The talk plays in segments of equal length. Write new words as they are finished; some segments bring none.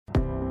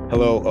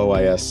Hello,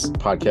 OIS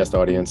podcast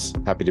audience.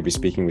 Happy to be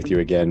speaking with you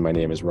again. My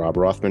name is Rob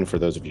Rothman. For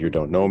those of you who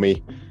don't know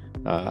me,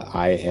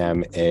 I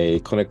am a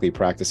clinically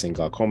practicing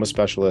glaucoma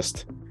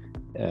specialist,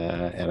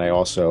 and I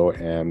also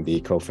am the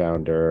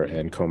co-founder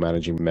and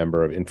co-managing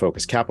member of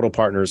InFocus Capital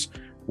Partners,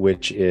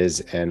 which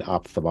is an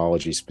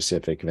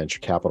ophthalmology-specific venture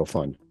capital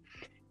fund.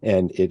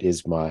 And it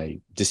is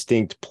my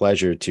distinct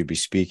pleasure to be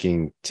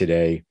speaking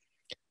today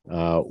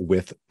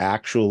with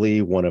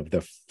actually one of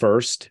the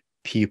first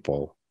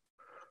people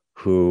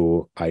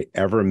who I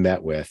ever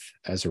met with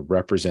as a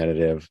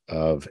representative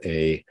of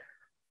a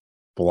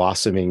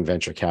blossoming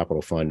venture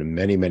capital fund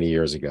many, many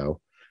years ago.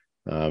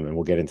 And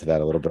we'll get into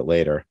that a little bit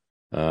later.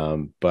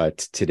 But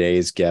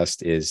today's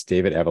guest is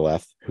David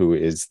Eveleth, who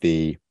is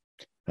the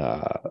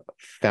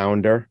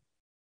founder,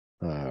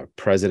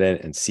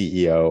 president, and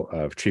CEO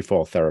of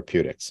Trefoil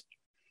Therapeutics.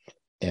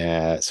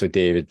 So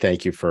David,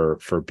 thank you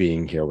for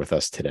being here with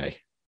us today.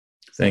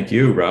 Thank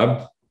you,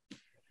 Rob.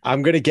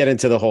 I'm going to get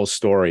into the whole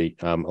story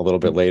a little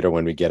bit later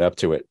when we get up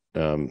to it,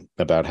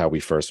 about how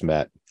we first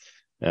met.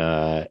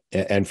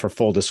 And for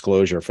full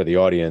disclosure for the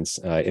audience,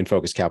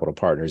 InFocus Capital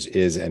Partners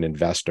is an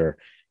investor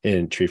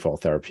in Trefoil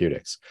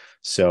Therapeutics.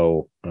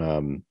 So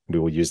we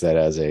will use that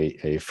as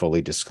a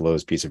fully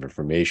disclosed piece of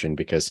information,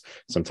 because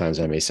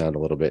sometimes I may sound a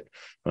little bit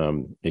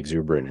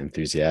exuberant and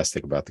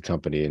enthusiastic about the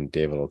company, and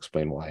David will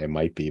explain why I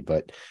might be.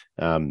 But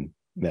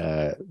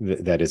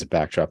that is a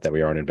backdrop that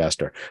we are an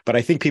investor. But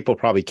I think people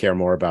probably care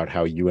more about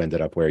how you ended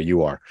up where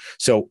you are.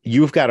 So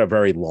you've got a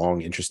very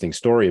long, interesting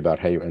story about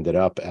how you ended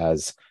up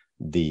as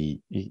the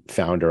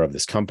founder of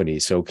this company.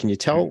 So can you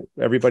tell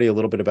everybody a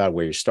little bit about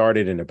where you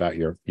started and about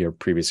your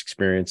previous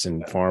experience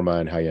in pharma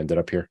and how you ended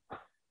up here?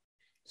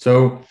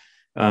 So,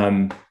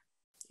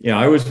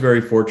 I was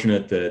very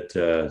fortunate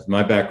that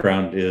my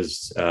background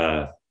is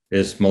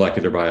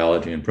molecular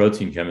biology and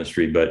protein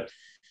chemistry, but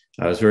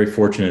I was very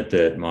fortunate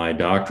that my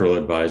doctoral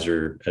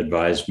advisor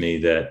advised me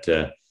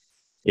that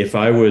if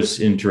I was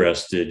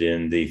interested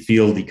in the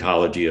field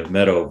ecology of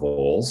meadow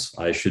voles,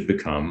 I should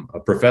become a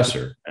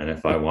professor. And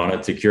if I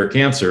wanted to cure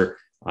cancer,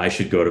 I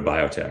should go to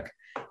biotech.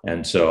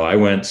 And so I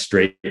went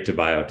straight to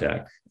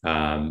biotech,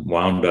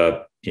 wound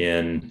up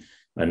in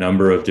a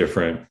number of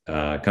different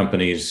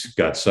companies,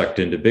 got sucked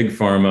into big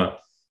pharma,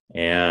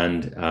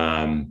 and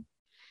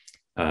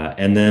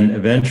then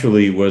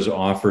eventually was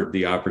offered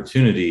the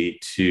opportunity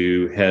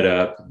to head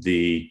up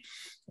the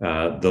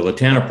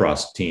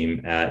latanoprost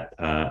team at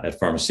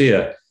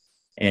Pharmacia.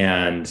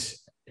 And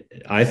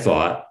I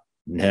thought,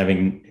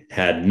 having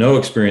had no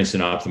experience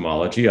in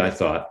ophthalmology, I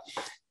thought,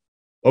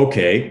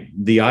 okay,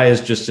 the eye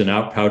is just an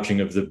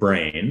outpouching of the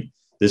brain.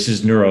 This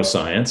is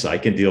neuroscience. I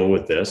can deal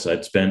with this.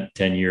 I'd spent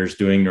 10 years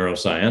doing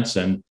neuroscience,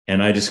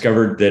 and I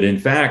discovered that, in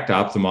fact,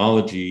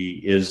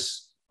 ophthalmology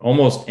is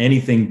almost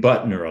anything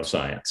but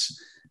neuroscience.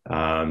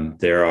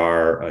 There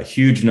are a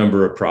huge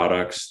number of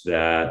products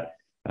that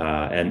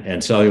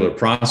and cellular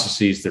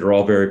processes that are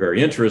all very,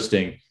 very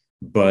interesting,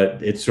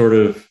 but it's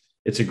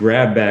a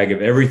grab bag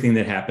of everything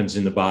that happens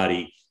in the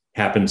body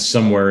happens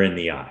somewhere in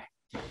the eye.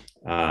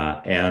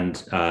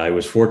 And I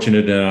was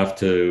fortunate enough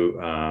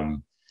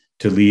to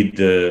lead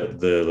the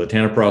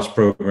latanoprost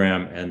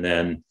program, and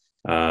then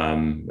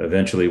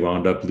eventually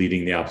wound up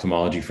leading the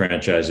ophthalmology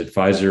franchise at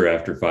Pfizer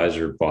after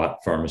Pfizer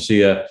bought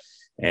Pharmacia,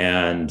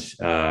 and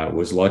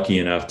was lucky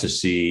enough to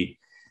see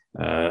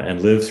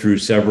and live through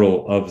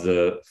several of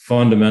the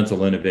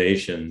fundamental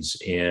innovations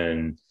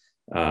in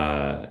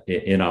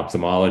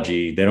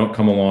ophthalmology. They don't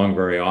come along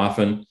very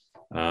often.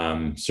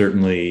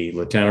 Certainly,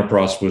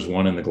 latanoprost was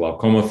one in the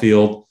glaucoma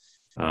field.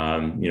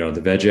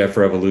 The VEGF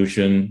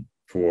revolution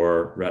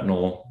for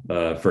retinal,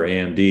 for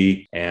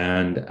AMD.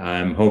 And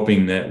I'm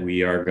hoping that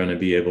we are going to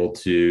be able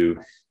to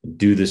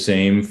do the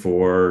same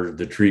for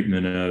the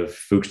treatment of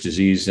Fuchs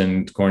disease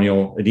and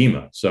corneal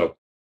edema. So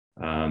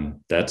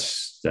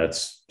that's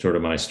sort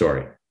of my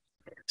story.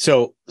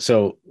 So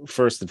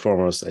first and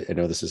foremost, I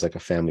know this is like a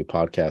family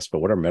podcast, but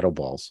what are meadow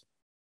balls?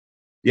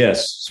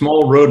 Yes,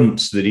 small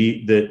rodents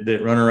that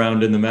run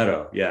around in the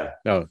meadow. Yeah.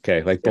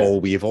 Okay, like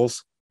boll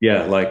weevils.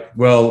 Yeah, like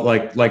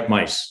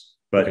mice.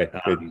 But okay,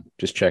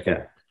 just checking.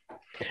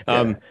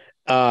 Yeah.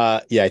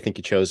 I think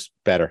you chose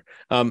better.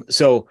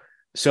 So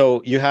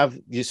you have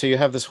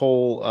this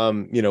whole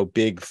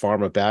big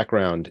pharma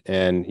background,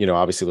 and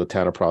obviously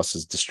latanoprost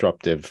is a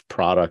disruptive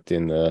product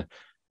in the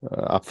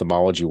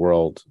ophthalmology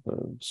world,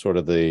 sort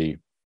of the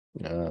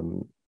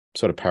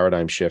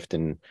paradigm shift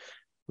in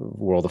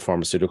world of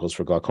pharmaceuticals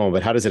for glaucoma.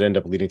 But how does it end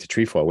up leading to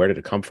Trefoil? Where did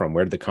it come from?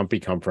 Where did the company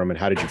come from? And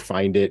how did you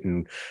find it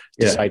and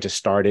decide to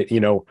start it?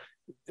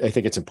 I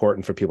think it's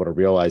important for people to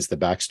realize the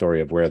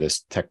backstory of where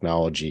this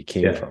technology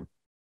came from.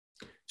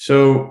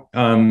 So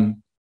I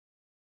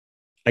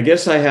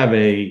guess I have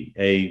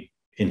a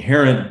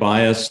inherent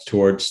bias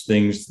towards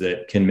things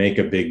that can make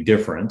a big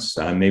difference.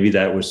 Maybe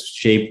that was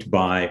shaped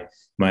by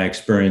my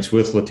experience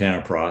with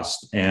latanoprost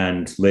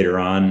and later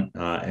on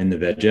in the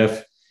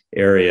VEGF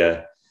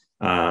area.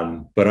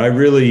 But I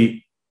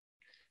really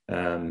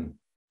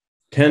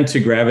tend to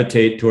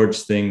gravitate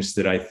towards things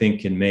that I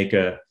think can make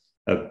a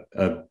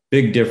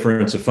big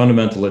difference, a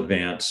fundamental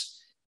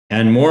advance,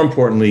 and more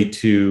importantly,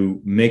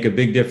 to make a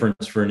big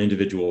difference for an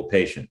individual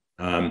patient.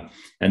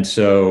 And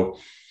so,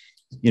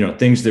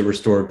 things that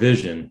restore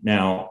vision.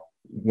 Now,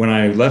 when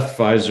I left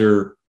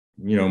Pfizer,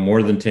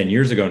 more than 10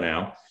 years ago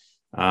now,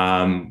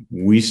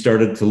 we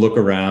started to look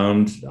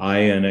around. I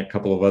and a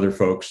couple of other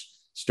folks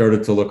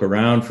started to look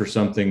around for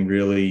something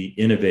really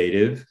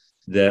innovative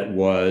that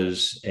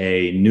was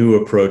a new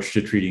approach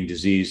to treating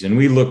disease. And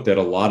we looked at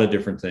a lot of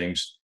different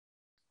things,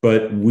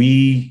 but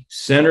we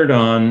centered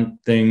on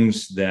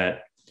things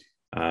that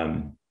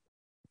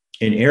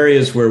in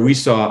areas where we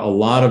saw a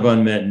lot of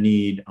unmet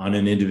need on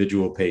an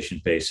individual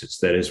patient basis.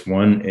 That is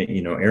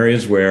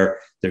areas where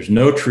there's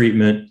no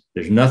treatment,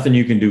 there's nothing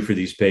you can do for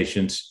these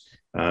patients.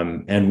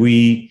 And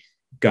we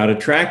got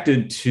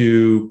attracted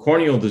to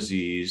corneal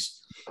disease,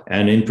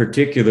 and in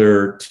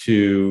particular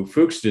to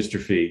Fuchs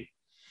dystrophy,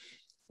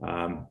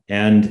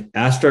 and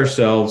asked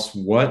ourselves,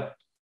 what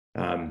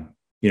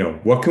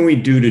can we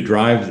do to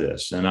drive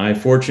this? And I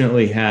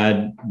fortunately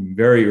had,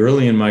 very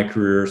early in my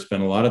career,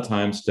 spent a lot of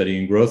time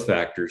studying growth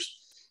factors.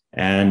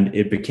 And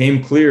it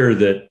became clear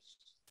that,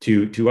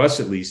 to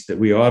us at least, that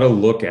we ought to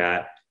look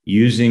at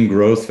using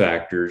growth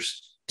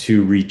factors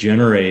to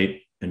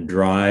regenerate and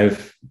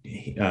drive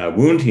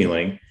wound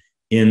healing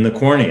in the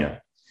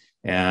cornea.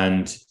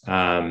 And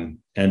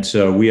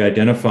so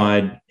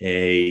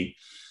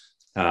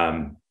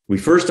we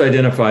first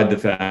identified the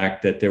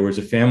fact that there was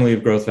a family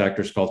of growth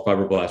factors called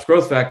fibroblast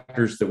growth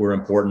factors that were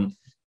important.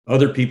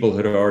 Other people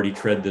had already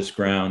tread this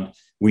ground.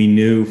 We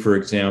knew, for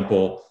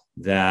example,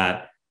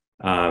 that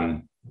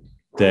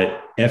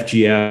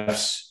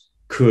FGFs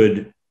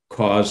could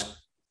cause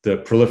the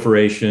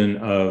proliferation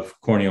of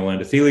corneal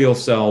endothelial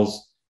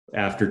cells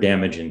after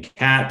damage in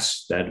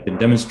cats. That had been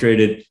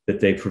demonstrated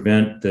that they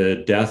prevent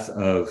the death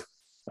of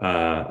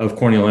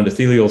corneal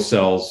endothelial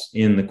cells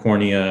in the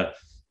cornea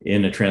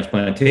in a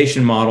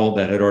transplantation model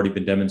that had already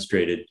been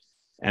demonstrated.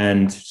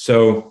 And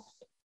so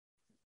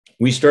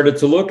we started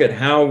to look at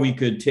how we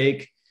could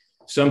take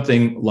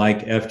something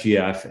like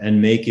FGF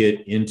and make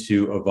it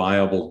into a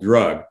viable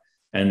drug.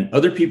 And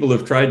other people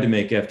have tried to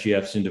make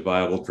FGFs into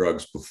viable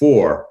drugs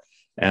before.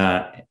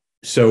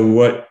 So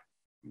what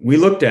we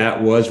looked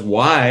at was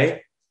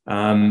why,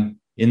 in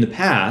the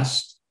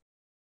past,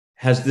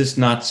 has this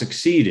not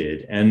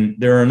succeeded? And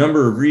there are a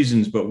number of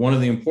reasons, but one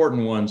of the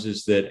important ones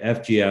is that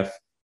FGF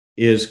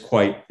is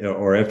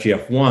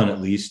FGF1 at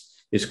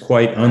least, is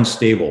quite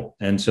unstable.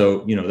 And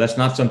so, that's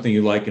not something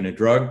you like in a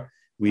drug.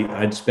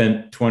 I'd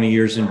spent 20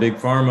 years in big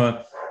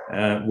pharma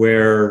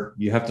where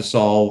you have to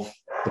solve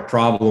the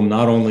problem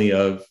not only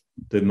of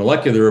the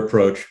molecular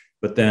approach,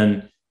 but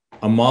then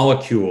a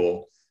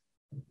molecule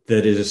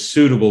that is as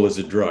suitable as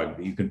a drug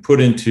that you can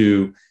put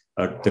into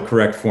the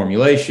correct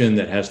formulation,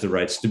 that has the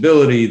right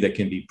stability, that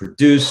can be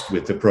produced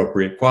with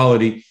appropriate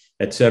quality,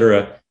 et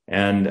cetera.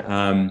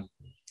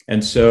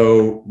 And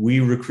so we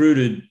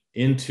recruited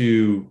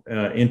into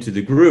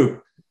the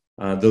group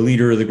the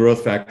leader of the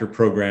growth factor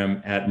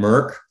program at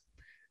Merck,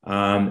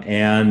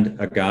 and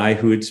a guy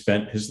who had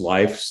spent his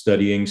life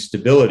studying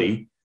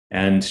stability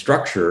and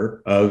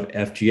structure of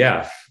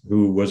FGF,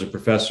 who was a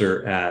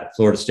professor at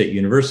Florida State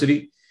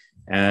University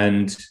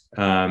and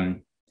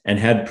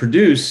had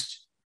produced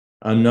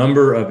a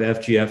number of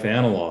FGF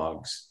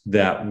analogs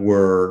that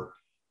were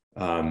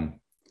that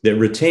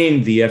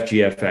retained the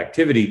FGF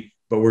activity,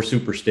 but were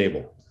super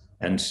stable.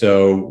 And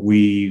so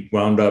we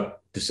wound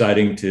up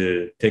deciding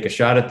to take a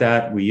shot at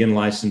that. We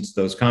in-licensed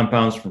those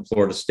compounds from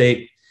Florida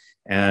State,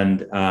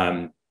 and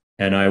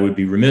I would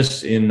be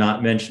remiss in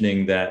not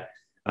mentioning that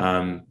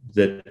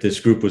that this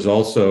group was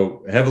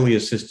also heavily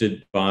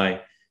assisted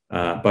by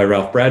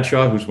Ralph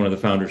Bradshaw, who's one of the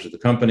founders of the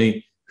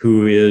company,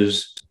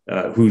 whose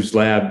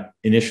lab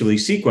initially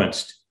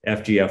sequenced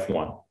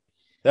FGF1.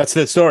 That's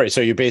the story.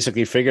 So you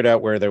basically figured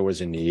out where there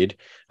was a need,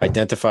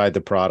 identified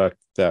the product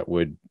that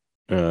would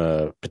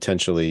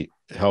potentially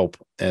help,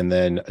 and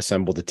then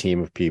assembled a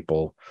team of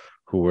people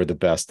who were the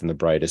best and the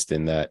brightest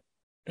in that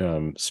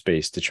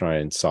space to try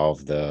and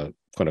solve the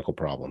clinical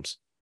problems.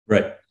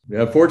 Right.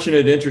 A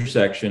fortunate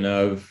intersection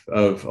of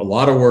a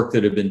lot of work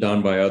that had been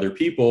done by other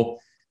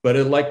people, but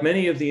like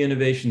many of the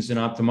innovations in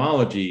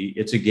ophthalmology,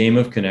 it's a game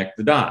of connect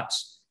the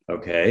dots.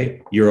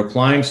 Okay. You're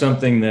applying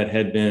something that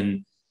had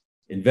been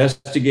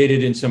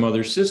investigated in some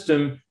other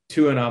system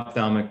to an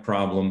ophthalmic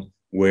problem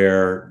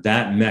where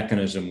that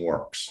mechanism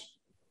works.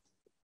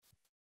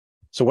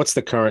 So what's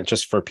the current,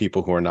 just for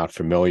people who are not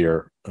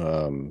familiar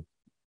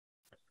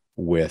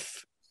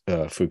with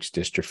Fuchs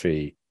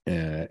dystrophy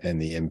and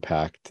the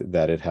impact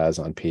that it has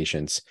on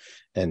patients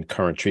and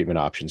current treatment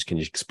options? Can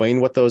you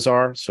explain what those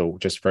are? So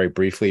just very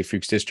briefly,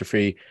 Fuchs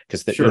dystrophy,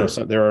 because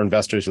there are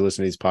investors who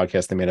listen to these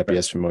podcasts, they may not be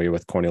as familiar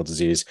with corneal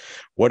disease,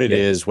 what it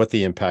is, what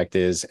the impact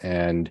is,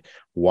 and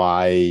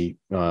why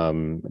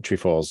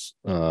Trefoil's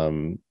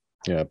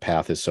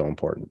path is so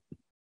important.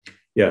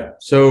 Yeah.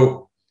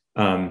 So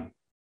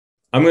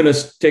I'm going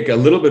to take a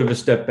little bit of a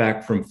step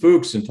back from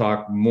Fuchs and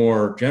talk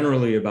more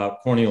generally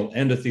about corneal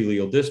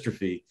endothelial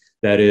dystrophy.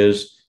 That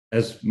is,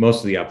 as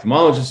most of the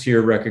ophthalmologists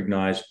here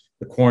recognize,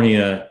 the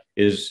cornea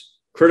is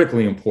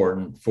critically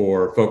important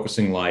for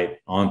focusing light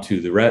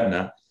onto the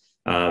retina.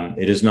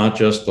 It is not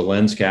just the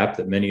lens cap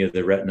that many of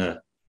the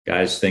retina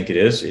guys think it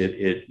is.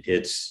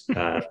 It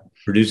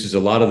produces a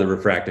lot of the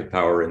refractive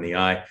power in the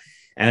eye.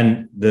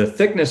 And the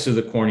thickness of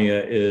the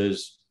cornea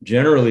is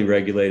generally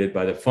regulated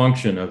by the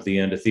function of the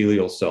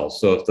endothelial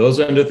cells. So if those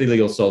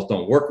endothelial cells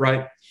don't work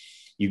right,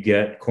 you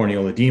get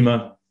corneal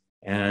edema.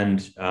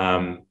 And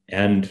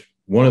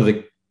one of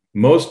the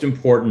most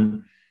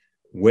important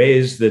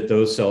ways that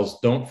those cells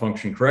don't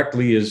function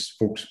correctly is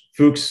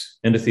Fuchs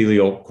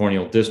Endothelial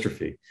Corneal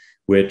Dystrophy,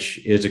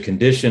 which is a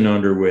condition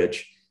under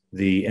which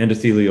the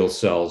endothelial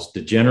cells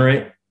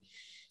degenerate.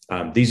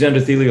 These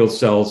endothelial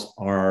cells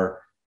are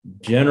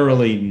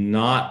generally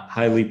not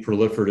highly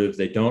proliferative.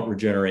 They don't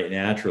regenerate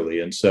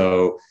naturally. And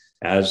so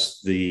as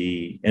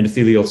the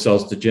endothelial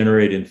cells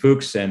degenerate in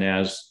Fuchs and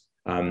as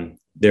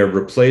they're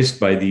replaced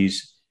by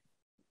these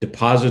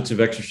deposits of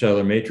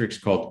extracellular matrix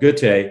called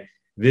guttae,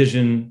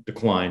 vision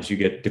declines. You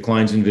get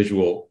declines in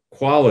visual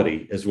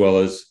quality as well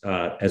as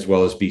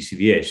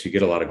BCVA. So you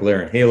get a lot of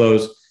glare and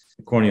halos.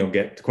 The cornea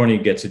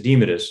gets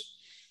edematous.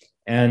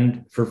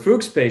 And for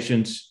Fuchs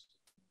patients,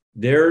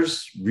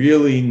 there's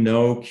really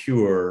no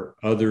cure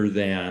other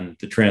than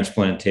the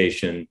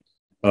transplantation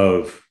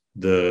of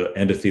the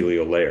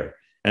endothelial layer.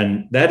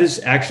 And that is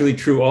actually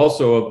true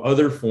also of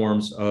other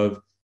forms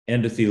of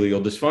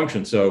endothelial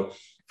dysfunction. So,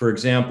 for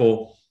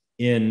example,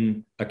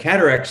 in a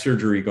cataract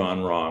surgery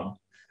gone wrong,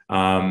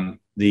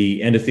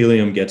 the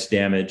endothelium gets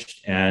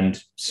damaged,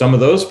 and some of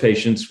those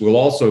patients will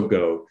also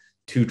go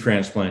to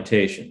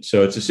transplantation.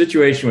 So it's a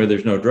situation where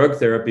there's no drug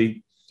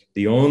therapy.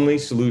 The only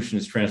solution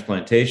is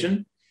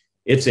transplantation.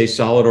 It's a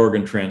solid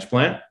organ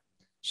transplant.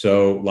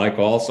 So like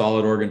all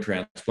solid organ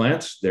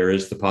transplants, there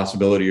is the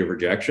possibility of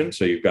rejection.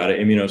 So you've got to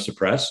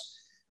immunosuppress.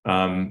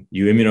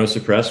 You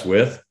immunosuppress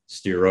with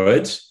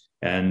steroids.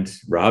 And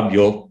Rob,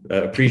 you'll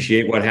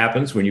appreciate what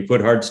happens when you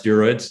put hard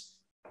steroids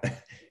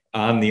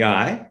on the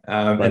eye.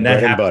 And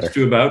that happens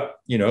to about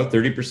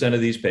 30%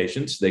 of these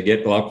patients. They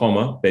get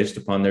glaucoma based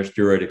upon their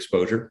steroid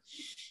exposure.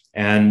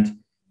 And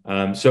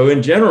so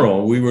in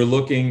general, we were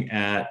looking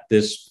at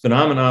this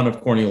phenomenon of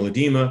corneal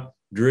edema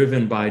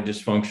driven by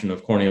dysfunction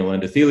of corneal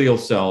endothelial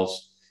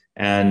cells.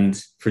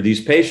 And for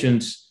these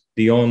patients,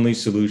 the only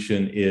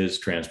solution is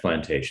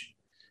transplantation.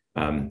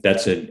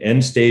 That's an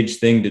end stage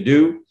thing to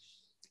do.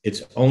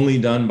 It's only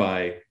done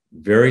by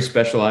very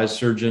specialized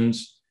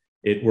surgeons.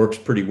 It works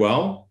pretty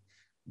well.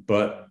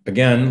 But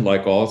again,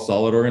 like all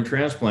solid organ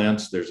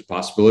transplants, there's a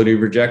possibility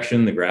of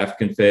rejection. The graft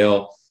can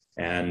fail.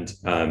 And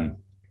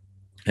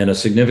a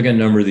significant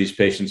number of these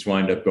patients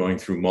wind up going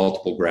through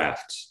multiple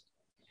grafts.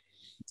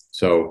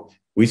 So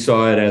we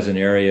saw it as an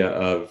area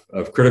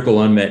of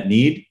critical unmet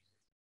need.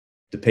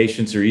 The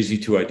patients are easy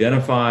to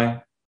identify,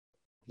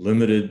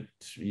 limited.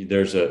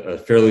 There's a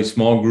fairly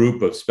small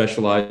group of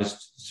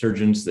specialized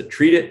surgeons that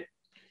treat it.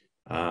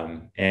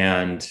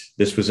 And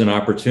this was an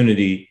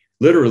opportunity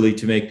literally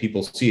to make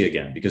people see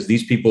again, because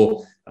these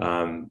people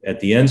at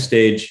the end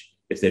stage,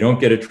 if they don't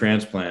get a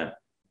transplant,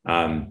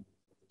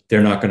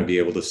 they're not going to be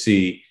able to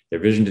see. Their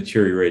vision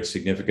deteriorates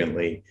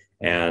significantly,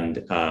 and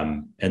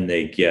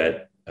they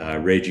get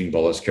raging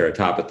bullous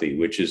keratopathy,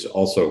 which is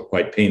also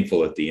quite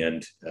painful at the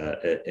end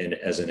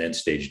as an end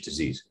stage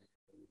disease.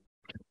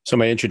 So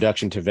my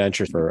introduction to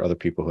venture, for other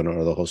people who don't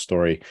know the whole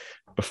story,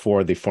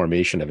 before the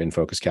formation of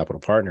InFocus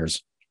Capital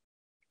Partners,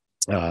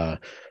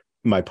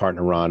 my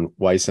partner Ron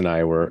Weiss and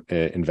I were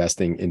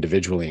investing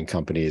individually in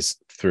companies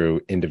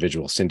through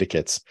individual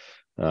syndicates,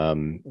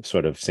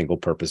 sort of single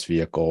purpose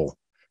vehicle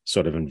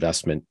sort of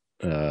investment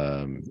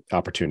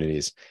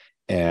opportunities.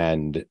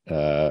 And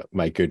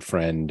my good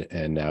friend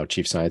and now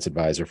chief science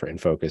advisor for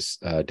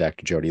InFocus,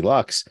 Dr. Jody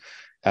Lux,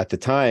 at the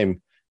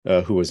time,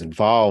 who was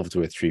involved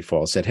with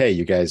Trefoil, said, "Hey,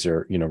 you guys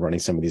are running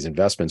some of these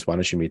investments. Why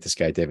don't you meet this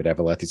guy, David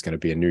Eveleth? He's going to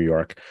be in New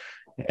York,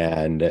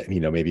 and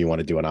maybe you want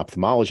to do an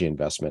ophthalmology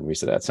investment." And we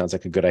said, "That sounds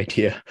like a good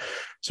idea."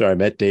 So I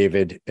met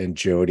David and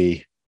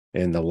Jody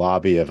in the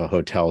lobby of a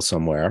hotel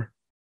somewhere.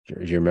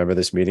 Do you remember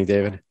this meeting,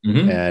 David?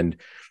 Mm-hmm. And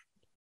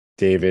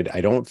David, I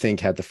don't think,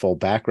 had the full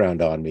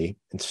background on me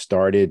and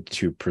started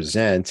to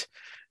present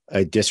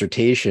a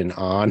dissertation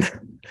on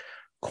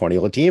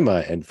corneal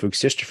edema and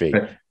Fuchs dystrophy.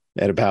 Right.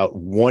 And about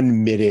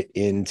 1 minute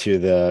into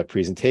the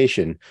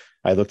presentation,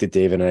 I looked at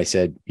David and I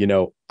said, I'm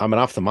an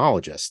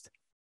ophthalmologist.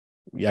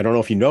 I don't know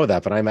if you know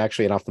that, but I'm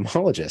actually an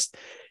ophthalmologist.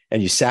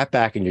 And you sat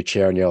back in your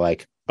chair and you're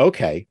like,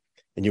 okay.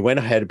 And you went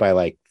ahead by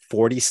like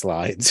 40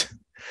 slides.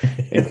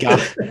 And got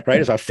right,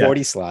 it's about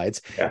 40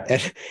 slides,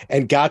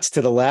 and got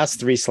to the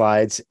last 3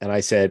 slides, and I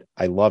said,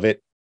 "I love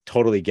it,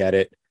 totally get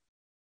it.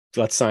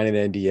 Let's sign an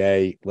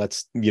NDA.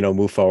 Let's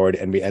move forward."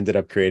 And we ended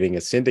up creating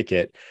a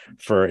syndicate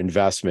for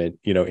investment,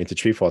 into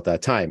Trefoil at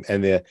that time.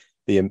 And the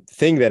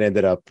thing that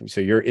ended up, so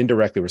you're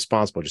indirectly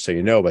responsible, just so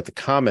you know, but the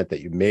comment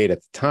that you made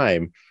at the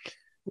time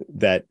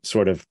that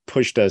sort of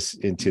pushed us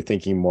into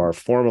thinking more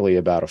formally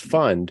about a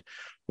fund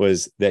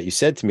was that you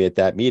said to me at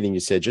that meeting, you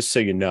said, "Just so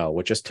you know,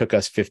 what just took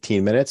us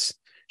 15 minutes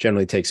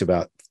generally takes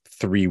about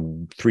three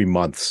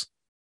months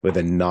with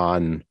a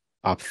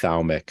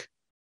non-ophthalmic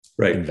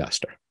Right.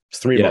 investor. It's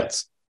 3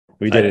 months.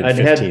 We did it in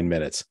 15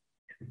 minutes.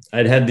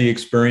 I'd had the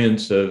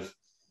experience of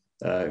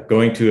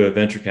going to a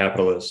venture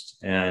capitalist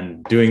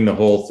and doing the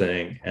whole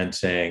thing and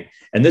saying,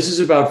 and this is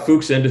about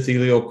Fuchs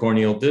Endothelial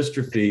Corneal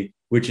Dystrophy,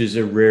 which is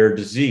a rare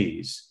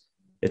disease.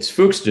 It's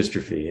Fuchs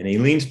dystrophy. And he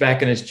leans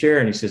back in his chair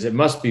and he says, it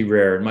must be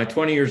rare. In my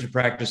 20 years of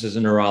practice as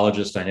a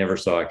neurologist, I never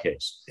saw a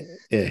case.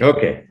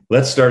 Okay,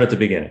 let's start at the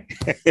beginning.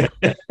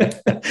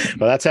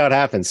 Well, that's how it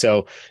happened.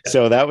 So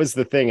that was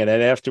the thing. And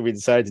then after we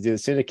decided to do the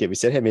syndicate, we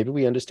said, hey, maybe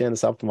we understand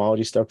this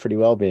ophthalmology stuff pretty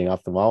well being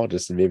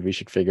ophthalmologists, and maybe we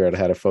should figure out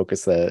how to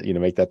focus that,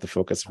 make that the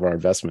focus of our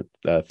investment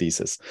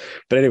thesis.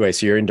 But anyway,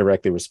 so you're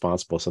indirectly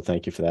responsible. So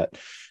thank you for that.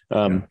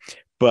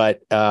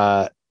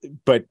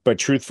 But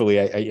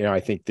truthfully, I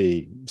think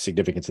the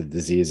significance of the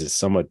disease is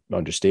somewhat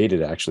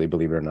understated, actually,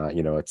 believe it or not.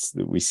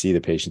 We see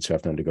the patients who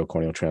have to undergo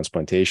corneal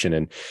transplantation,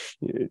 and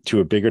to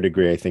a bigger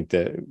degree, I think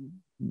that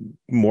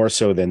more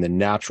so than the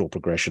natural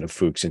progression of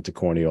Fuchs into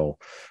corneal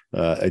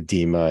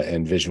edema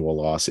and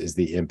visual loss is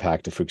the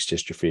impact of Fuchs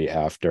dystrophy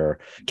after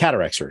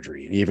cataract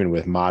surgery. Even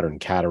with modern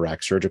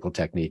cataract surgical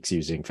techniques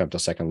using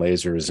femtosecond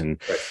lasers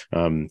and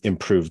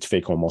improved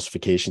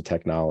phacoemulsification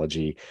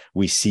technology,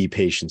 we see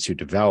patients who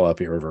develop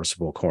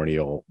irreversible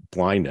corneal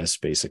blindness,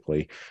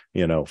 basically,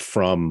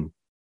 from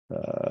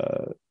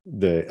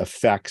the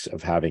effects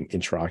of having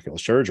intraocular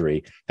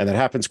surgery. And that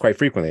happens quite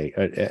frequently.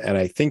 And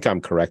I think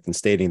I'm correct in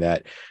stating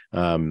that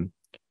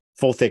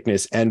full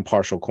thickness and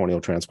partial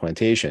corneal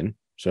transplantation,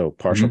 so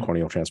partial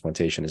corneal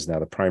transplantation is now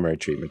the primary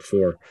treatment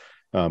for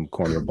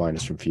corneal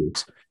blindness from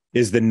Fuchs,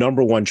 is the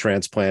number one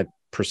transplant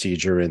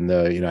procedure in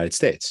the United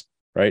States,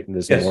 right? And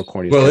there's more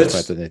corneal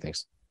transplant than anything.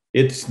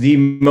 It's the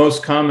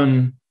most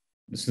commonly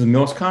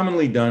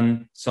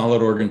done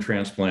solid organ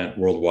transplant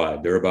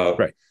worldwide. They're about,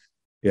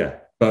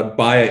 but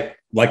by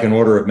like an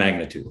order of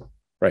magnitude.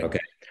 Right. Okay.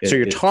 So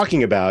you're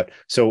talking about,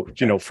 for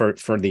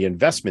the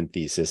investment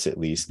thesis, at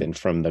least, and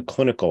from the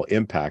clinical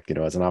impact,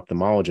 as an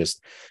ophthalmologist,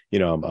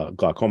 I'm a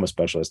glaucoma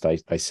specialist.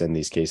 I send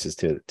these cases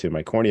to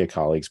my cornea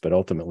colleagues, but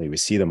ultimately we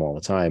see them all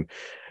the time.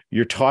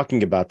 You're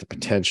talking about the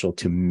potential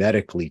to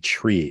medically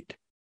treat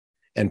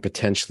and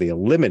potentially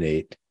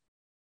eliminate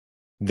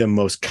the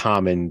most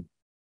common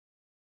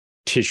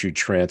tissue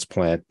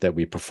transplant that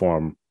we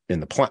perform on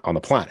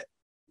the planet.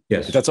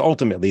 Yes. That's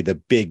ultimately the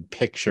big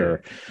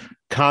picture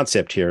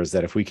concept here, is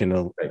that if we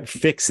can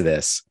fix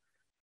this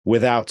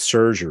without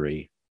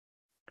surgery,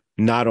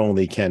 not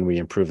only can we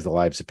improve the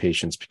lives of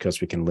patients because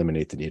we can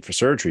eliminate the need for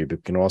surgery, but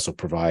we can also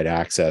provide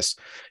access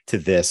to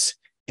this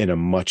in a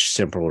much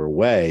simpler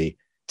way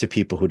to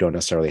people who don't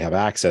necessarily have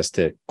access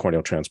to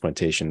corneal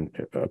transplantation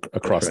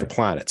across the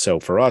planet. So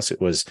for us, it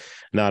was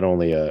not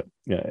only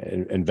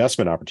an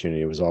investment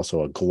opportunity, it was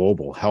also a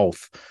global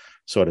health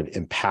sort of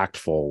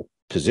impactful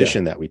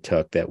position that we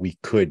took, that we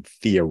could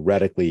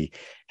theoretically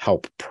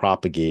help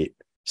propagate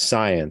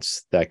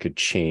science that could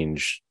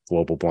change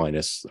global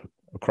blindness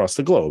across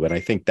the globe. And I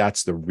think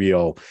that's the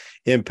real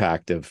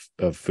impact of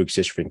Fuchs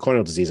dystrophy and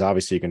corneal disease.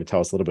 Obviously, you're going to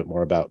tell us a little bit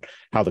more about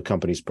how the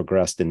company's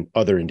progressed and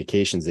other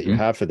indications that you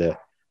have for the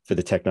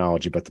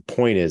technology. But the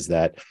point is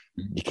that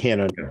you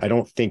can't, I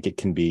don't think it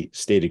can be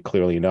stated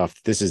clearly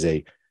enough. This is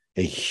a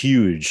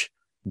huge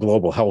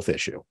global health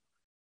issue,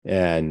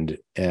 and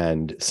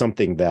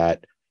something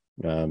that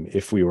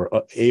if we were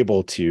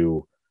able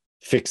to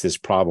fix this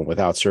problem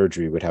without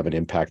surgery, would have an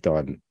impact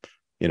on,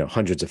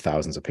 hundreds of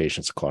thousands of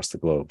patients across the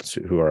globe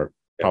who are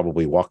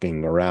probably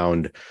walking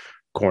around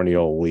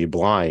corneally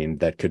blind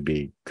that could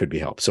be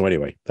helped. So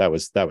anyway, that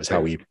was how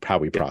we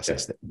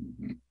processed it.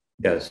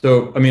 Yeah.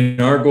 So,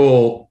 our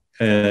goal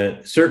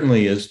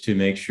certainly is to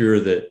make sure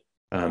that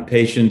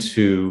patients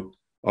who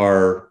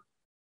are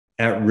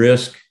at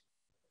risk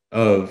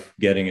of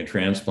getting a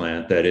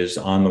transplant, that is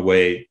on the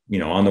way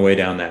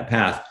down that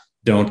path,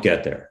 don't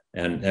get there,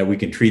 and that we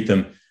can treat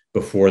them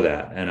before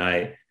that. And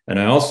I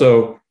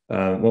also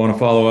want to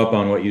follow up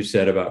on what you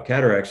said about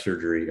cataract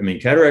surgery.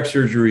 Cataract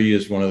surgery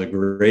is one of the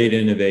great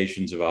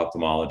innovations of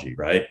ophthalmology,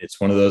 right?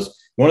 It's one of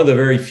the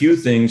very few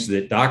things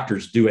that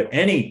doctors do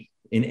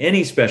in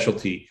any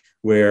specialty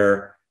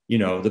where,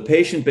 the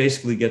patient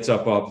basically gets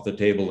up off the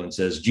table and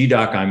says, "Gee,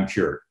 doc, I'm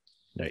cured."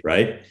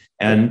 Right.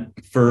 And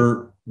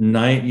for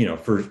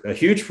a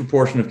huge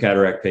proportion of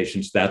cataract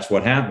patients, that's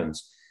what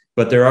happens.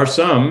 But there are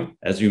some,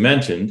 as you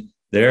mentioned,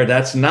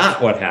 that's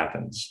not what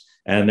happens.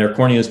 And their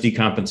corneas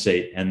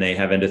decompensate and they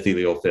have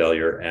endothelial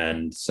failure.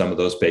 And some of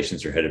those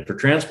patients are headed for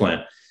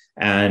transplant.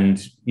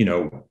 And,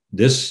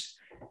 this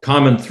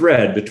common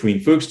thread between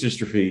Fuchs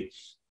dystrophy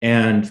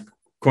and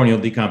corneal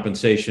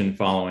decompensation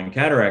following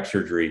cataract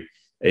surgery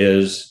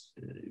is,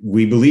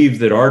 we believe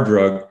that our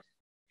drug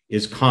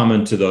is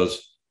common to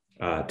those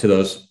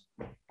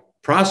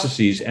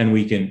processes, and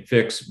we can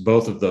fix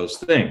both of those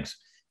things.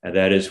 And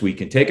that is, we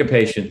can take a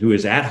patient who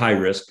is at high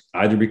risk,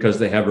 either because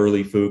they have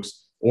early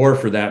Fuchs, or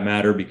for that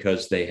matter,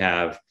 because they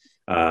have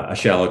a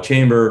shallow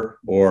chamber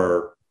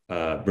or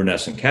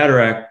brunescent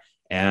cataract,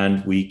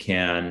 and we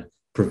can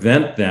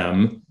prevent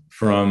them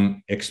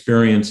from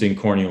experiencing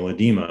corneal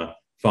edema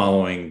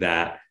following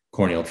that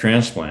corneal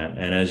transplant.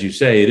 And as you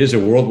say, it is a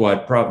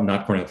worldwide problem,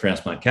 not corneal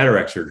transplant,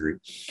 cataract surgery,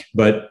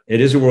 but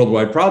it is a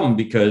worldwide problem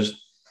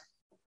because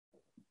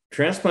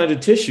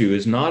transplanted tissue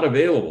is not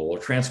available, or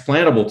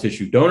transplantable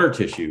tissue, donor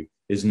tissue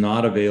is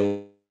not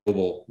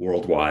available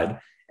worldwide.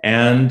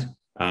 And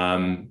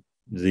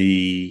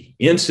the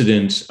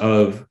incidence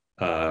of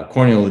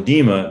corneal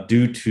edema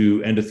due to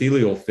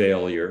endothelial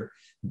failure,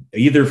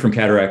 either from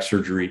cataract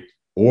surgery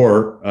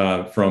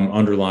or from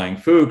underlying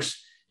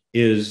Fuchs,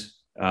 is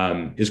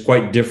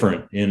quite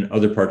different in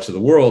other parts of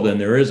the world.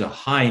 And there is a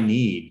high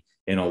need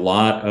in a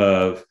lot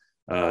of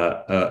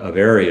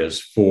areas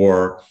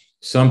for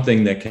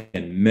something that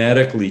can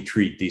medically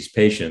treat these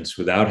patients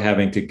without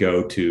having to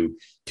go to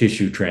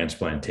tissue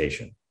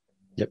transplantation.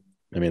 Yep.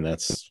 I mean,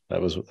 that's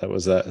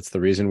the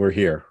reason we're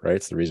here, right?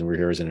 It's the reason we're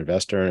here as an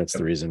investor, and it's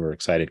the reason we're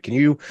excited. Can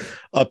you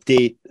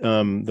update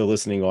the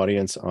listening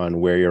audience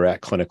on where you're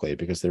at clinically?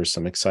 Because there's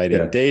some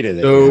exciting data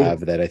that you have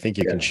that I think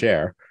you can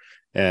share,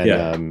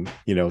 and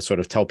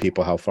sort of tell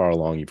people how far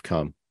along you've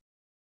come.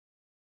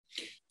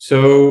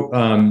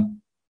 So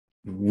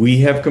we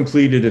have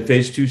completed a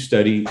phase 2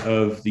 study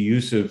of the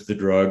use of the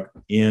drug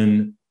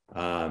in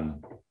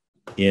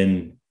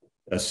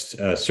a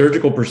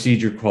surgical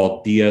procedure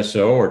called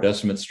DSO, or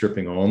Descemet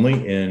Stripping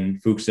Only, in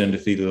Fuchs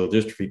Endothelial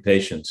Dystrophy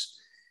patients,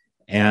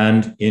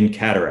 and in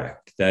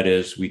cataract. That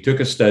is, we took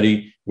a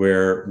study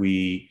where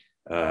we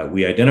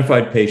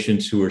identified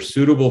patients who were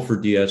suitable for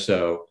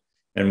DSO,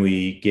 and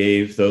we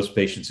gave those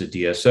patients a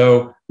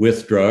DSO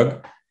with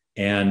drug,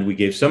 and we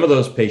gave some of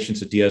those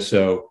patients a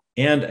DSO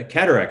and a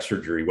cataract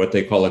surgery, what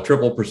they call a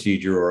triple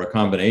procedure or a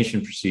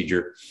combination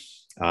procedure,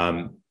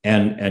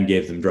 and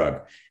gave them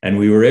drug. And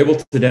we were able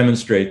to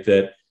demonstrate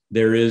that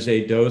there is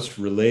a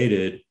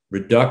dose-related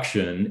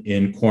reduction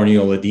in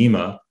corneal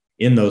edema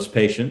in those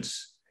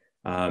patients,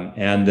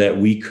 and that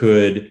we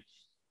could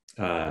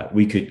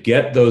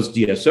get those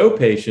DSO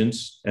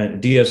patients,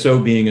 and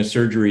DSO being a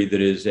surgery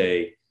that is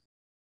a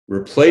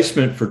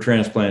replacement for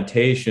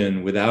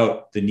transplantation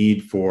without the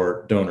need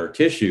for donor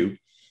tissue,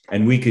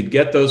 and we could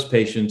get those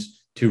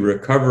patients to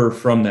recover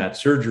from that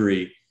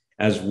surgery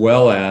as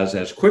well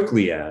as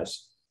quickly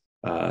as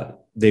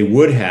they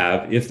would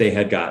have if they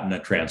had gotten a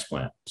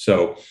transplant.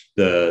 So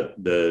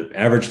the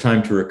average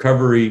time to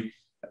recovery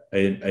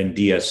in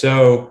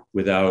DSO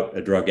without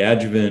a drug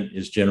adjuvant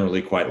is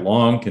generally quite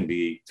long, can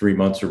be 3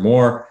 months or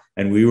more.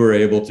 And we were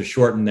able to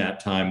shorten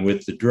that time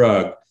with the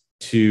drug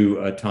to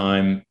a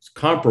time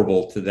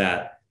comparable to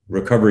that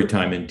recovery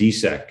time in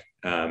DSEC,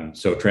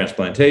 so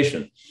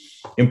transplantation.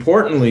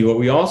 Importantly, what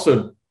we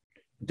also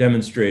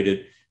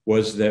demonstrated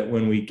was that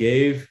when we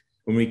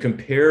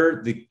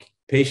compared the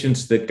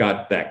patients that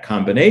got that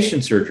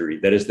combination surgery,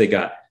 that is, they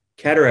got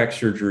cataract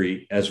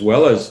surgery as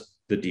well as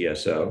the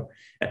DSO,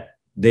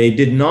 they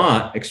did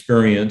not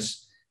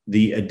experience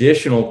the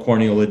additional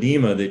corneal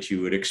edema that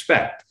you would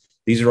expect.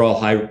 These are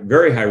all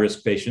very high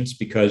risk patients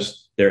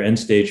because they're end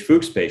stage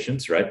Fuchs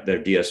patients, right?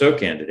 They're DSO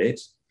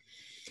candidates.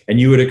 And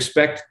you would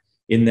expect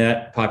in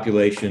that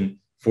population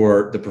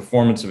for the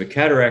performance of a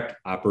cataract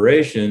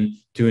operation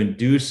to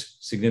induce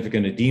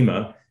significant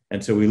edema.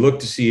 And so we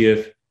looked to see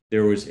if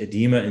there was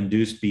edema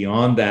induced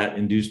beyond that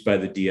induced by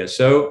the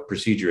DSO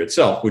procedure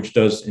itself, which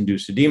does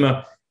induce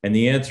edema. And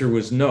the answer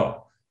was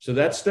no. So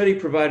that study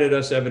provided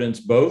us evidence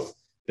both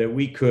that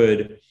we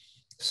could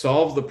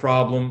solve the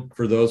problem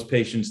for those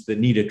patients that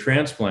need a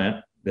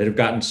transplant, that have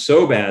gotten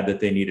so bad that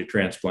they need a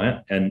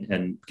transplant,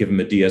 and give them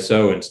a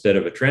DSO instead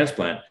of a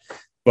transplant,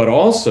 but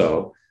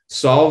also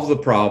solve the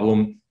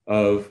problem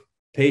of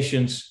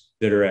patients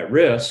that are at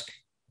risk,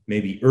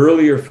 maybe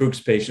earlier Fuchs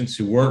patients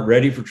who weren't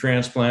ready for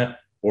transplant,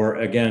 or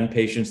again,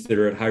 patients that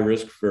are at high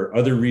risk for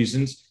other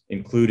reasons,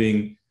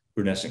 including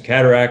brunescent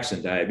cataracts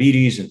and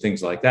diabetes and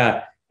things like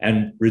that,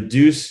 and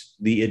reduce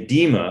the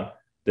edema,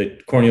 the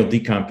corneal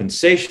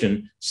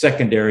decompensation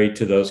secondary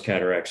to those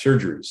cataract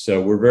surgeries.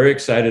 So we're very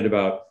excited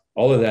about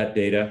all of that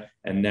data,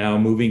 and now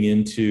moving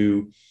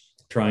into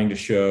trying to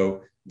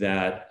show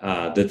that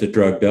that the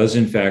drug does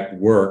in fact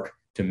work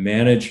to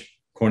manage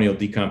corneal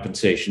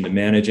decompensation, to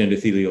manage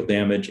endothelial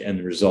damage and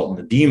the resultant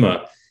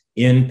edema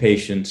in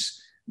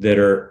patients that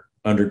are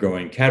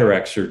undergoing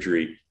cataract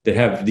surgery that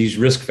have these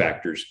risk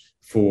factors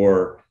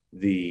for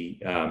the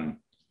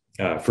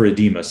for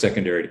edema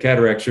secondary to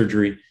cataract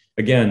surgery.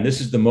 Again, this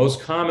is the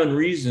most common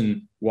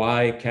reason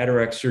why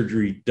cataract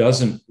surgery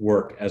doesn't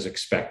work as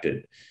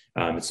expected.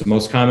 It's the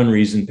most common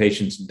reason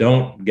patients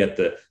don't get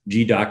the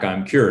 "Gee, doc,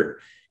 I'm cured."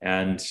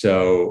 And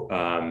so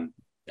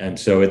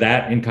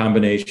that in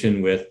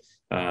combination with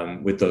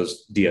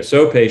those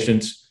DSO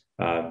patients,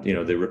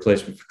 the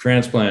replacement for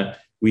transplant,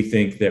 we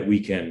think that we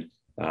can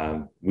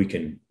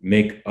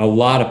make a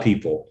lot of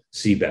people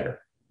see better.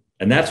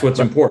 And that's what's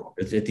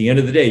important. At the end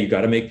of the day, you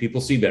got to make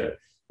people see better.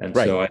 And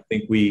so I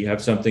think we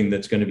have something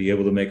that's going to be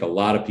able to make a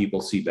lot of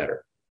people see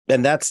better.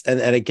 And that's,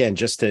 and again,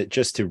 just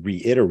to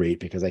reiterate,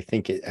 because I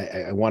think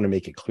I want to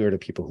make it clear to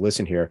people who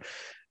listen here,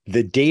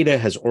 the data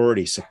has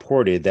already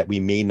supported that we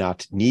may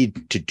not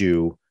need to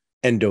do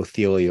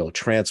endothelial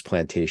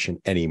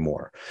transplantation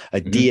anymore.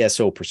 A Mm-hmm.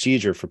 DSO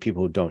procedure, for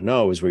people who don't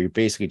know, is where you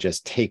basically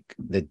just take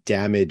the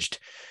damaged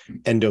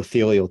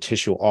endothelial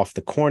tissue off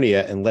the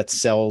cornea and let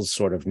cells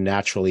sort of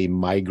naturally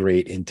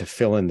migrate in to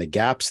fill in the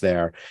gaps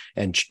there,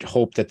 and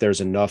hope that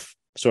there's enough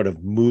sort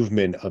of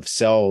movement of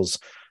cells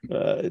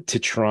to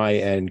try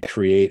and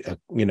create a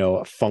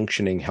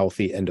functioning,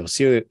 healthy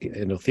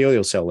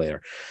endothelial cell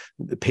layer.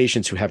 The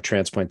patients who have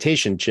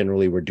transplantation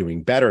generally were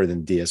doing better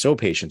than DSO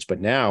patients, but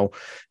now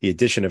the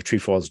addition of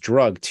Trefoil's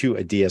drug to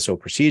a DSO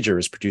procedure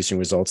is producing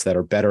results that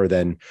are better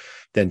than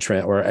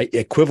or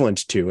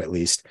equivalent to, at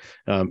least,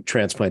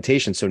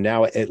 transplantation. So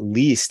now at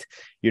least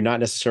you're not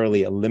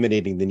necessarily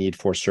eliminating the need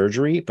for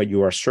surgery, but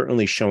you are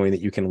certainly showing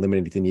that you can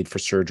eliminate the need for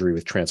surgery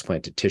with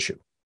transplanted tissue.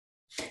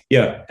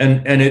 Yeah,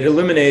 and it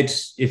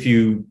eliminates, if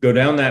you go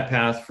down that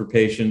path for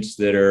patients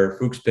that are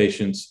Fuchs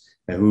patients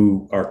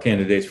who are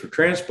candidates for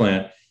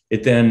transplant,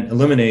 it then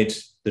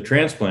eliminates the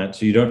transplant,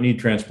 so you don't need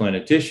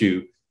transplanted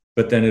tissue,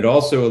 but then it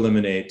also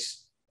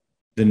eliminates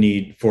the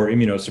need for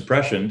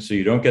immunosuppression, so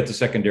you don't get the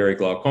secondary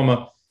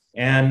glaucoma,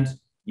 and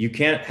you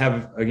can't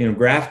have,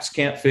 grafts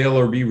can't fail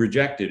or be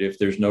rejected if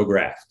there's no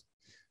graft.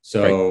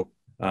 So,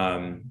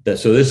 right.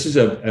 So this is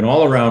an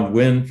all-around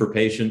win for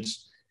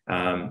patients,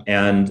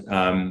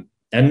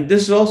 and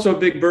this is also a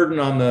big burden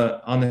on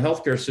the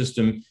healthcare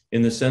system,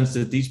 in the sense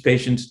that these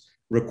patients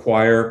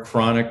require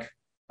chronic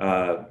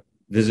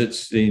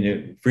visits,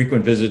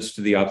 frequent visits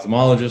to the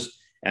ophthalmologist,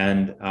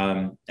 and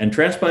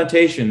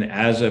transplantation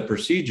as a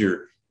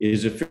procedure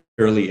is a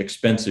fairly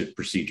expensive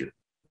procedure.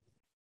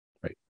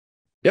 Right.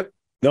 Yep.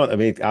 No, I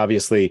mean,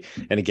 obviously,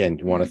 and again,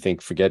 you want to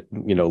forget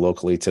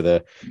locally to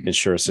the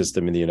insurer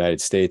system in the United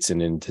States and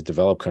into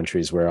developed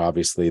countries, where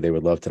obviously they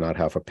would love to not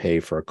have to pay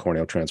for a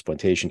corneal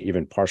transplantation.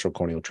 Even partial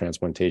corneal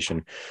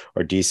transplantation,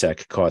 or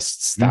DSEC,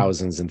 costs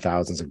thousands and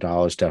thousands of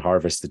dollars to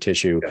harvest the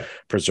tissue,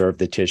 preserve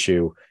the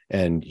tissue,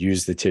 and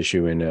use the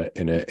tissue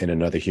in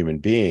another human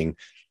being,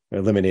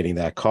 eliminating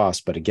that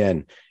cost. But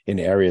again, in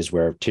areas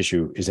where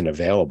tissue isn't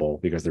available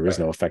because there is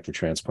no effective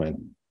transplant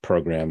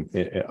program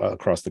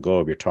across the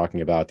globe, you're talking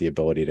about the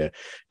ability to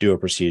do a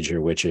procedure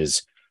which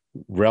is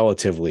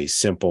relatively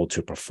simple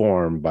to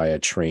perform by a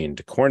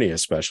trained cornea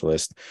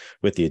specialist.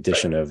 With the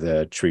addition of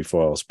the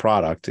Trefoil's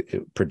product,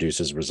 it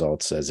produces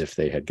results as if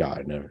they had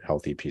gotten a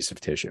healthy piece of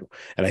tissue.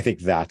 And I think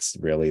that's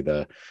really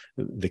the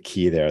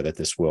key there, that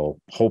this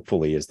will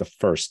hopefully is the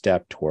first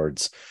step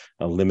towards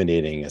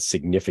eliminating a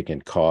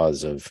significant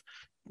cause of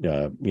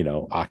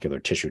ocular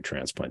tissue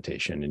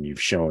transplantation. And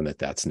you've shown that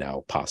that's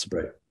now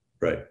possible.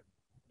 Right.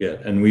 Yeah.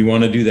 And we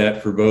want to do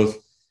that for both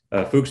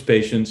Fuchs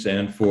patients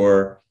and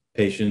for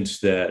patients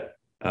that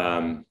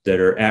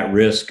are at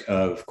risk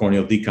of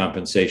corneal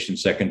decompensation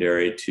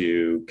secondary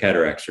to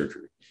cataract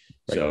surgery.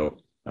 Right. So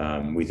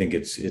we think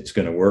it's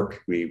going to work.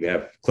 We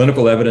have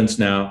clinical evidence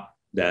now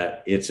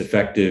that it's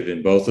effective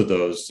in both of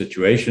those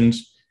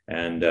situations,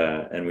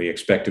 and we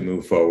expect to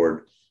move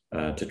forward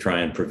to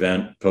try and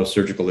prevent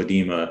post-surgical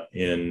edema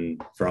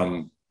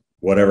from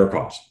whatever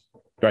cause.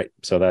 Right.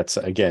 So that's,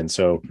 again,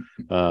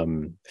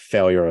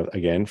 failure,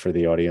 again, for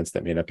the audience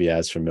that may not be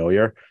as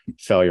familiar,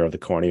 failure of the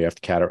cornea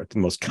after cataract. The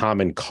most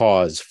common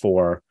cause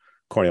for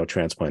corneal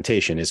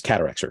transplantation is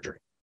cataract surgery.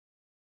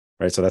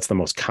 Right. So that's the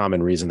most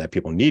common reason that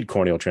people need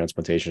corneal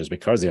transplantation, is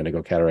because they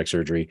undergo cataract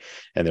surgery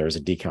and there is a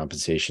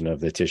decompensation of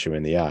the tissue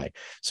in the eye.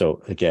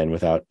 So again,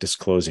 without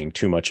disclosing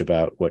too much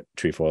about what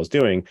Trefoil is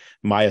doing,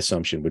 my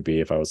assumption would be,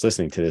 if I was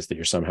listening to this, that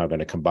you're somehow going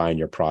to combine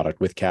your product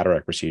with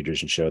cataract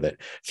procedures and show that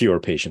fewer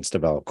patients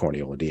develop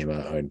corneal edema,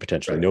 and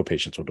potentially no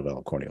patients will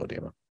develop corneal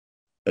edema.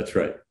 That's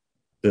right.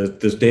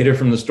 This data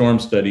from the STORM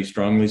study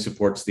strongly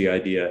supports the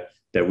idea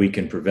that we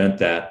can prevent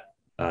that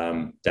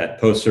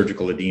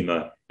post-surgical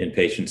edema in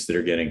patients that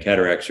are getting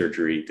cataract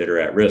surgery that are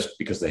at risk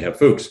because they have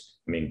Fuchs.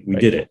 I mean, we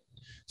did it.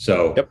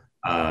 So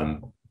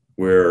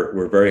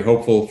we're very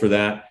hopeful for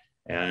that.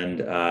 And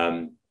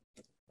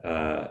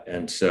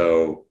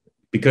so,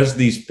 because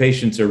these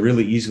patients are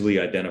really easily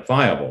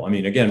identifiable, I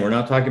mean, again, we're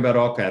not talking about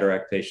all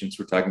cataract patients.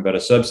 We're talking about a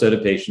subset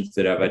of patients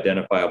that have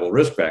identifiable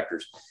risk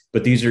factors,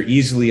 but these are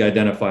easily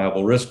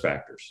identifiable risk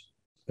factors.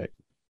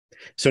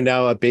 So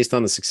now, based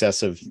on the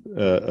success of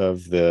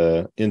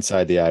the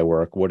inside the eye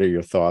work, what are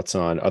your thoughts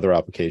on other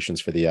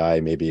applications for the eye,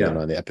 maybe even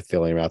on the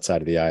epithelium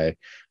outside of the eye?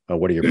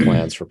 What are your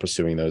plans for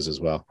pursuing those as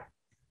well?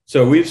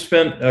 So we've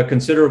spent a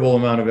considerable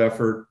amount of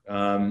effort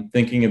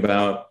thinking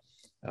about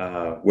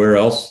where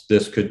else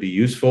this could be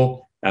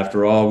useful.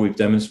 After all, we've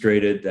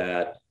demonstrated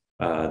that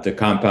the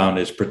compound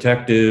is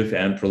protective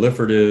and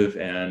proliferative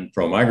and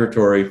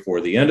pro-migratory for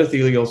the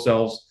endothelial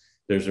cells.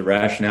 There's a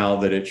rationale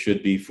that it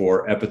should be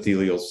for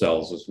epithelial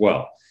cells as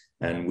well.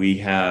 And we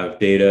have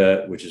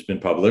data which has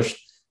been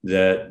published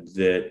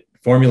that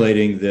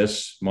formulating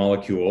this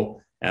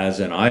molecule as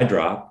an eye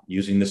drop,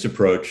 using this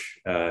approach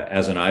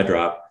as an eye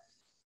drop,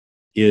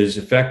 is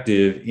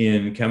effective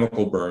in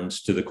chemical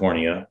burns to the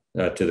cornea,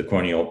 to the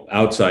corneal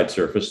outside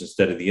surface,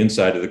 instead of the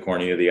inside of the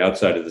cornea, the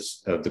outside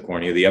of the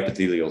cornea, the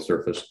epithelial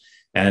surface.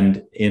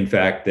 And in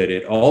fact, that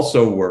it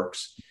also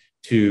works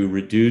to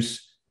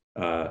reduce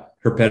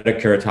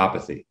herpetic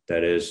keratopathy.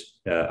 That is,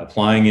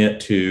 applying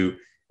it to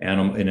in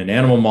an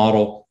animal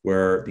model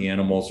where the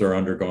animals are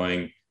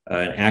undergoing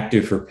an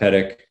active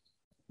herpetic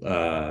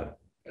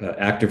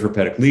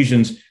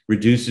lesions,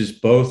 reduces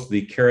both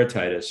the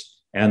keratitis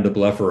and the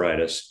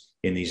blepharitis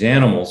in these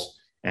animals.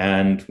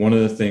 And one of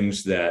the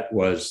things that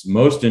was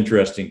most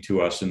interesting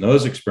to us in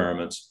those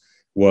experiments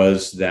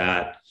was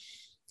that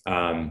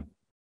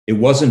it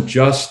wasn't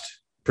just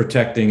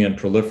protecting and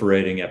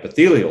proliferating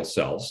epithelial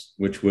cells,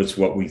 which was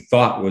what we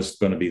thought was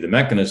going to be the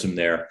mechanism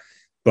there.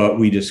 But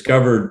we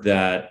discovered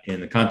that in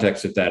the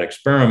context of that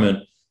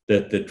experiment,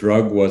 that the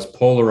drug was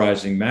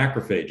polarizing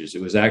macrophages.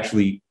 It was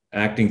actually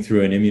acting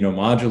through an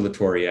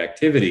immunomodulatory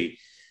activity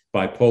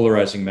by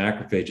polarizing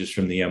macrophages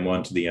from the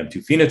M1 to the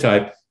M2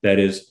 phenotype. That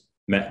is,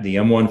 the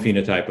M1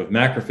 phenotype of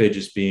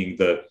macrophages being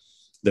the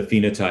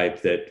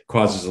phenotype that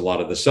causes a lot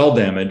of the cell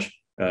damage,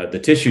 the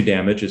tissue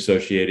damage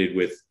associated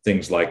with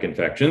things like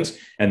infections,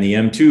 and the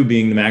M2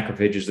 being the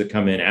macrophages that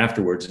come in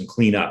afterwards and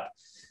clean up.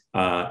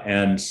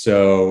 And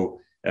so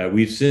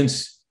we've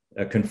since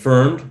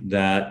confirmed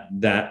that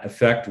that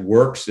effect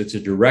works. It's a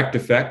direct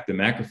effect. The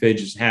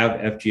macrophages have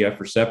FGF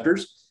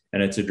receptors,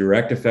 and it's a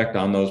direct effect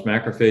on those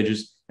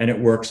macrophages, and it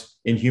works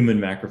in human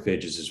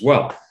macrophages as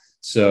well.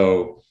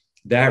 So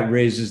that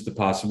raises the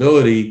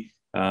possibility,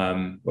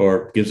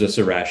 or gives us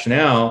a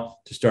rationale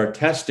to start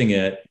testing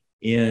it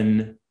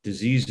in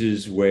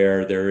diseases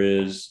where there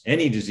is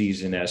any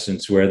disease, in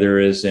essence, where there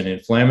is an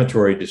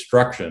inflammatory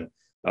destruction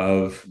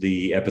of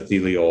the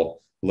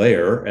epithelial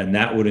layer. And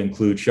that would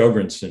include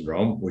Sjogren's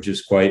syndrome, which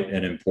is quite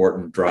an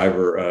important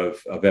driver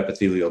of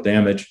epithelial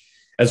damage,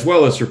 as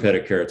well as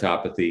herpetic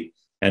keratopathy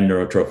and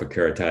neurotrophic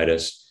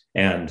keratitis,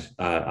 and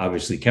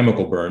obviously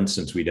chemical burns,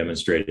 since we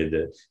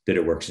demonstrated that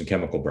it works in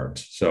chemical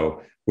burns.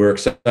 So we're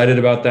excited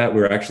about that.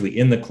 We're actually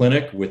in the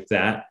clinic with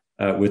that,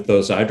 with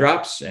those eye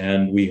drops,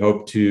 and we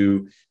hope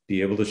to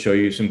be able to show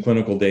you some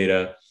clinical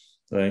data,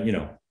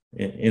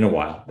 in a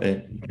while,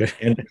 in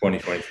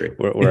 2023.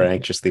 We're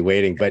anxiously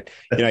waiting, but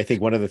I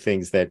think one of the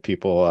things that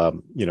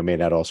people may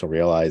not also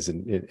realize,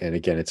 and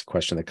again, it's a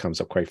question that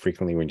comes up quite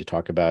frequently when you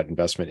talk about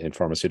investment in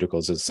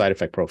pharmaceuticals, is side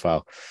effect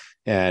profile.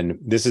 And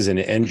this is an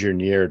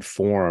engineered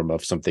form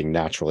of something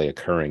naturally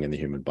occurring in the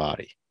human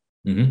body.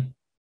 Mm-hmm.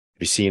 Have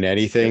you seen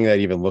anything that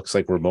even looks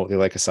like remotely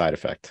like a side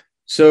effect?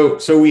 So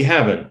we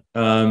haven't.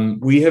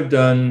 We have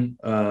done,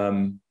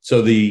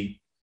 so the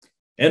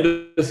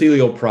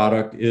endothelial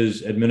product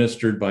is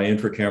administered by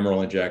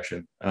intracameral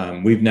injection.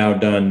 We've now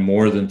done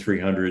more than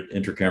 300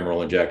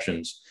 intracameral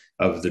injections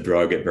of the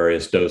drug at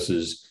various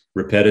doses,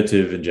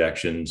 repetitive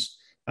injections.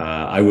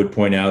 I would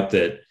point out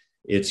that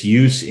its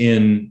use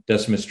in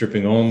Descemet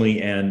Stripping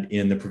Only and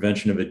in the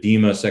prevention of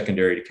edema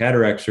secondary to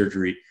cataract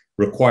surgery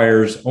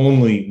requires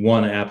only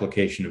one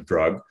application of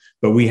drug,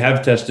 but we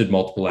have tested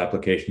multiple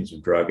applications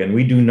of drug, and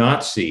we do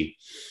not see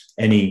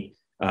any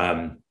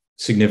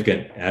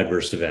significant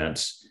adverse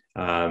events.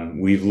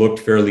 We've looked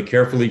fairly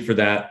carefully for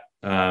that.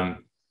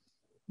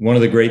 One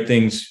of the great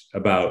things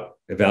about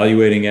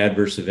evaluating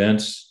adverse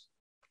events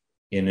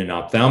in an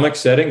ophthalmic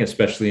setting,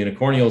 especially in a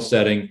corneal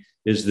setting,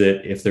 is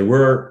that if there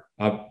were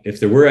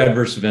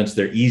adverse events,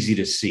 they're easy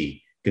to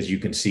see because you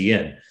can see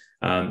in.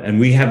 And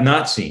we have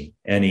not seen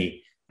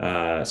any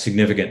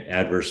significant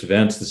adverse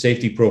events. The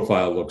safety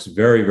profile looks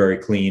very, very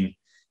clean.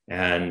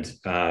 And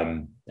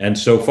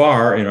so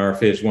far in our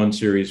phase 1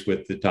 series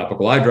with the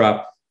topical eye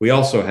drop, we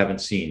also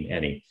haven't seen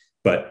any.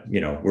 But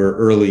we're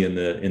early in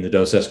the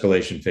dose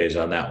escalation phase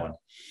on that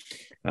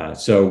one.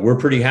 So we're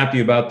pretty happy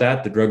about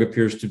that. The drug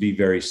appears to be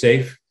very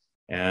safe.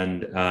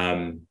 And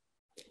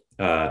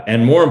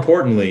more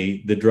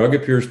importantly, the drug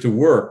appears to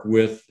work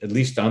with, at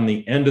least on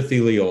the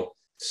endothelial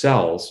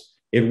cells,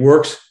 it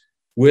works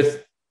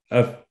with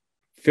a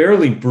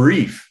fairly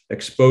brief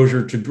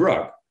exposure to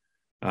drug.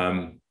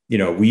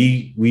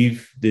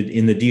 We've did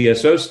in the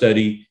DSO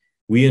study,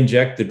 we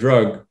inject the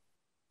drug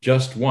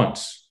just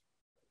once,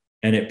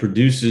 and it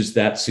produces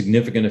that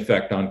significant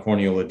effect on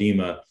corneal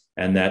edema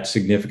and that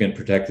significant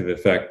protective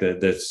effect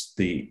that's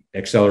the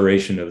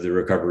acceleration of the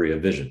recovery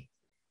of vision.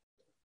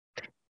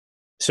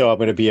 So I'm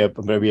going to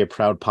be a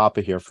proud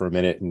papa here for a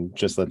minute and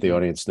just let the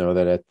audience know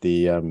that at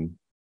the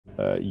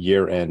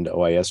year-end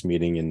OIS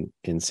meeting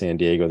in San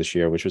Diego this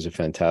year, which was a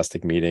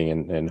fantastic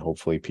meeting, and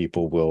hopefully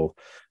people will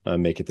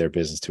make it their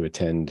business to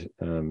attend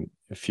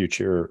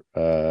future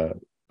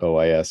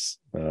OIS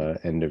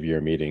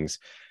end-of-year meetings.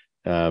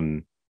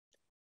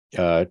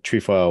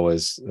 Trefoil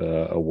was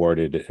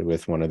awarded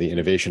with one of the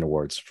innovation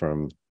awards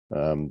from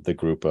the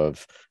group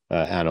of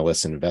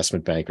analysts and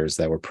investment bankers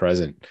that were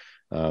present,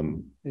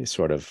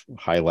 sort of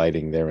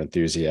highlighting their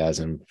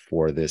enthusiasm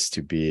for this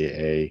to be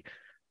a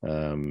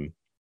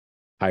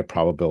high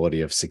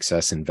probability of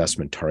success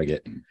investment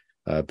target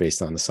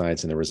based on the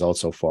science and the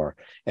results so far.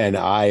 And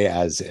I,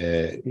 as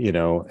a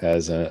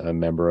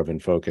member of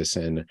InFocus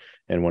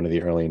and one of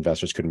the early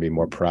investors, couldn't be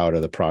more proud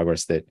of the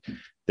progress that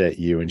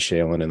you and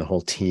Shaylin and the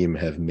whole team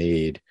have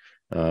made.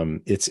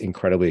 It's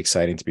incredibly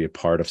exciting to be a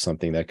part of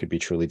something that could be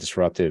truly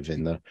disruptive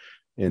in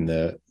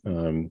the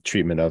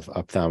treatment of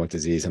ophthalmic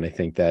disease. And I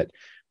think that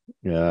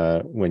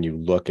when you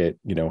look at,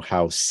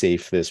 how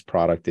safe this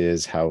product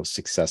is, how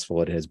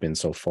successful it has been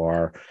so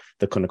far,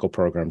 the clinical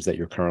programs that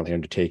you're currently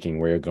undertaking,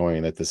 where you're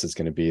going, that this is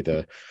going to be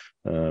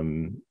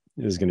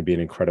an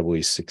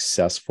incredibly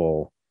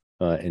successful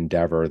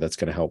endeavor that's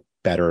going to help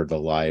better the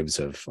lives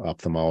of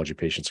ophthalmology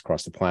patients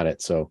across the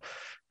planet. So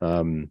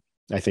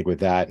I think with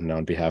that, and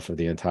on behalf of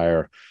the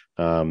entire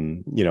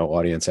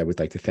audience, I would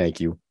like to thank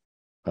you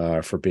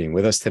for being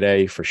with us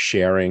today, for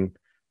sharing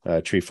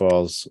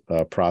Trefoil's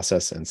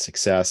process and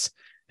success.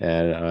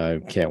 And I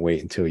can't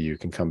wait until you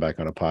can come back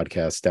on a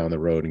podcast down the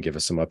road and give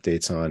us some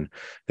updates on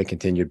the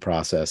continued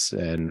process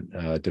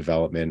and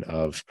development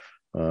of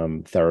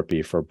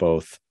therapy for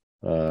both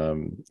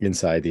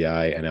inside the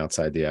eye and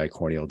outside the eye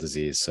corneal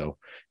disease. So,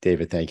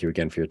 David, thank you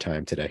again for your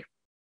time today.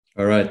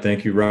 All right.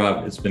 Thank you,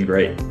 Rob. It's been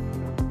great.